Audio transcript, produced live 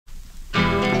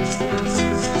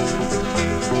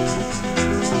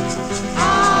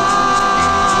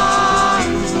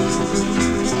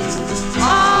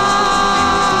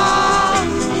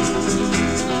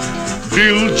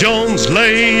Bill Jones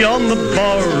lay on the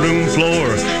barroom floor.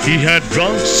 He had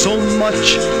drunk so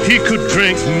much he could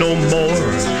drink no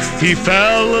more. He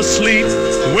fell asleep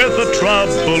with a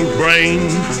troubled brain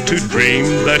to dream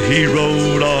that he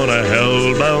rode on a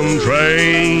hell-bound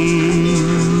train.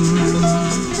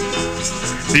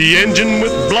 The engine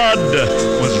with blood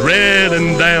was red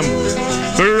and damp,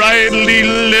 brightly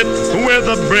lit with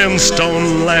a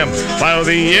brimstone lamp, while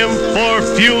the imp for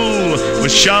fuel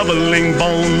was shoveling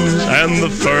bones, and the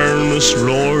furnace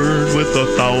roared with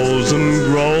 1,000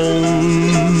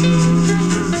 groans.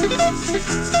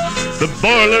 The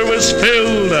boiler was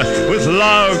filled with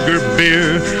lager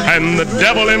beer, and the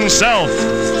devil himself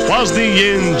was the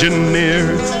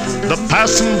engineer. The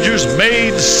passengers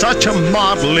made such a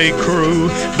motley crew.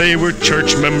 They were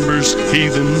church members,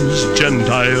 heathens,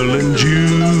 Gentile and Jew.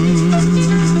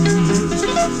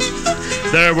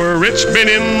 There were rich men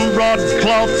in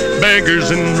broadcloth,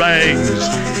 beggars in rags,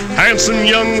 handsome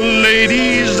young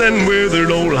ladies and withered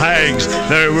old hags.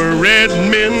 There were red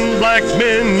men, black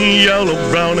men, yellow,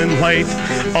 brown and white,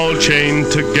 all chained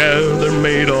together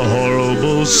made a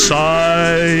horrible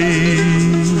sight.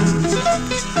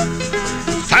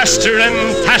 Faster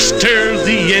and faster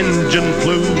the engine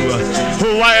flew,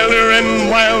 wilder and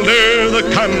wilder the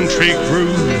country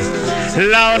grew.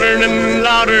 Louder and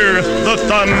louder the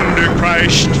thunder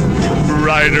crashed,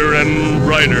 brighter and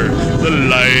brighter the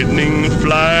lightning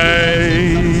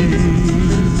flashed.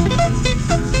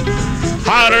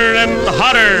 Hotter and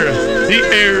hotter the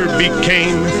air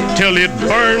became, till it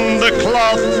burned the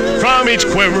cloth from each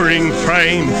quivering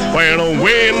frame. When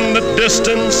away in the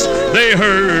distance they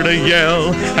heard a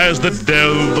yell, as the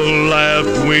devil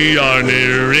laughed, "We are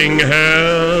nearing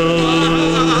hell."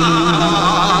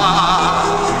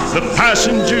 The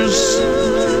passengers,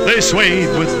 they swayed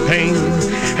with pain,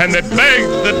 and they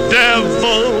begged the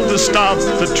devil to stop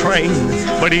the train.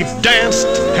 But he danced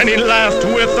and he laughed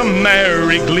with a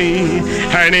merry glee,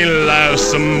 and he laughed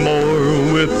some more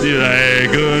with the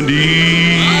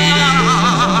agony.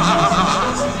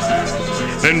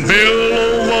 Then Bill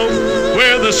awoke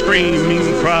with a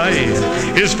screaming cry,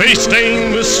 his face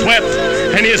stained with sweat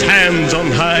and his hands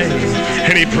on high,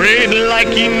 and he prayed like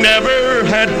he never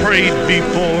had prayed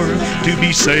before, to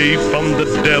be saved from the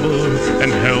devil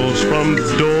and hell's front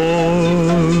door.